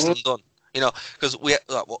 Rest of them done. You know, because we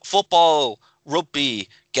football, rugby,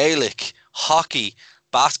 Gaelic, hockey,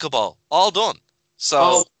 basketball, all done.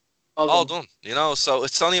 So all done. You know, so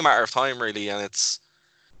it's only a matter of time, really, and it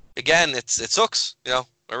sucks. You know,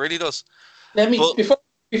 it really does. Before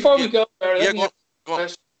we go there, go on.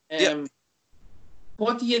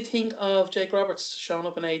 What do you think of Jake Roberts showing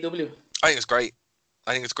up in AEW? I think it's great.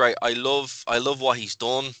 I love what he's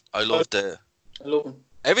done. I love him.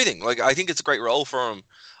 Everything. Like, I think it's a great role for him.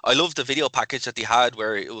 I love the video package that he had,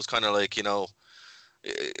 where it was kind of like, you know,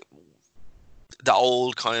 the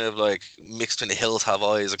old kind of like mixed between the hills have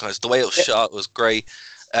eyes, and kind of the way it was shot was great.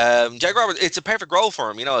 Jake Roberts, it's a perfect role for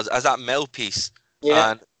him, you know, as that mouthpiece,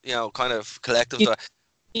 and you know, kind of collective.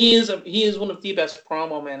 He is one of the best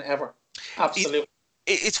promo men ever. Absolutely.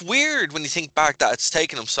 It's weird when you think back that it's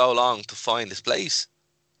taken him so long to find his place.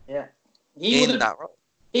 Yeah, he would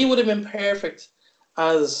have been perfect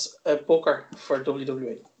as a booker for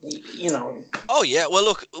WWE. You know. Oh yeah, well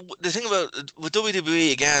look, the thing with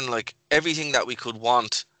WWE again, like everything that we could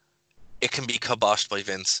want, it can be kiboshed by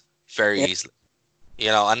Vince very easily. You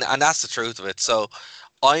know, and that's the truth of it. So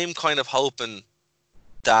I'm kind of hoping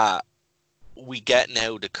that we get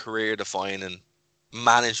now the career defining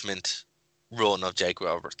management run of Jake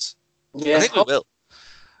Roberts. Yeah, I think we will.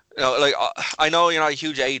 You know, like I know you're not a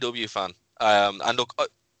huge AEW fan, and look,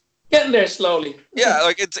 getting there slowly. Yeah,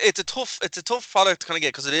 like it's a tough product to kind of get,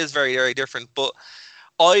 because it is very, very different. But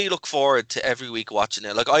I look forward to every week watching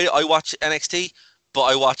it. Like I watch NXT, but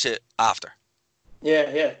I watch it after.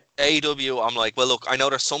 Yeah. AEW, I'm like, well, look, I know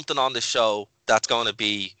there's something on this show that's going to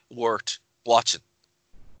be worth watching.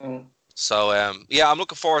 So I'm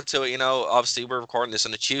looking forward to it. You know, obviously we're recording this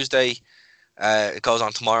on a Tuesday. It goes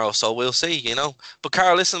on tomorrow, so we'll see, you know. But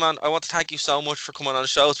Carl, listen, man, I want to thank you so much for coming on the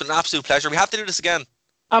show. It's been an absolute pleasure. We have to do this again.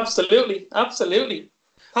 Absolutely. Thanks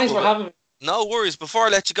for having me. No worries. Before I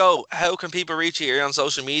let you go, how can people reach you? Are you on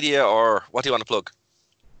social media, or what do you want to plug?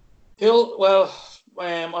 Cool. Well,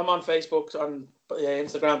 I'm on Facebook, on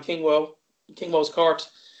Instagram, Kingwo's Court.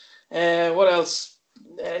 What else?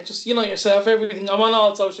 Just, you know yourself, everything. I'm on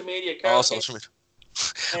all social media. All social media.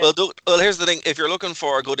 Well, here's the thing. If you're looking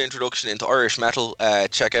for a good introduction into Irish metal,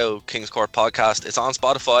 check out King's Court Podcast. It's on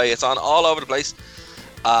Spotify. It's on all over the place.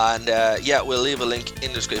 And we'll leave a link in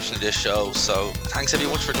the description of this show. So thanks very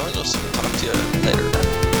much for joining us. We'll talk to you later.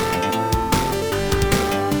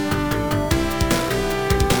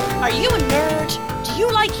 Are you a nerd? Do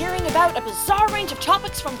you like hearing about a bizarre range of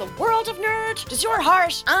topics from the world of nerd? Does your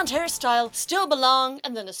heart and hairstyle still belong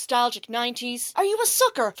in the nostalgic 90s? Are you a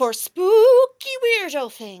sucker for spooky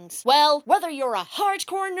weirdo things? Well, whether you're a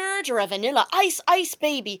hardcore nerd or a vanilla ice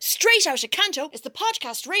baby, Straight Outta Canto is the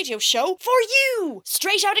podcast radio show for you!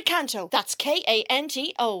 Straight Outta Canto, that's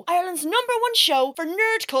Kanto, Ireland's #1 show for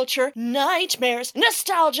nerd culture, nightmares,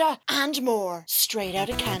 nostalgia, and more. Straight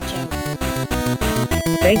Outta Canto.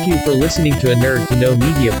 Thank you for listening to a Nerd to Know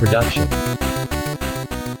Media production.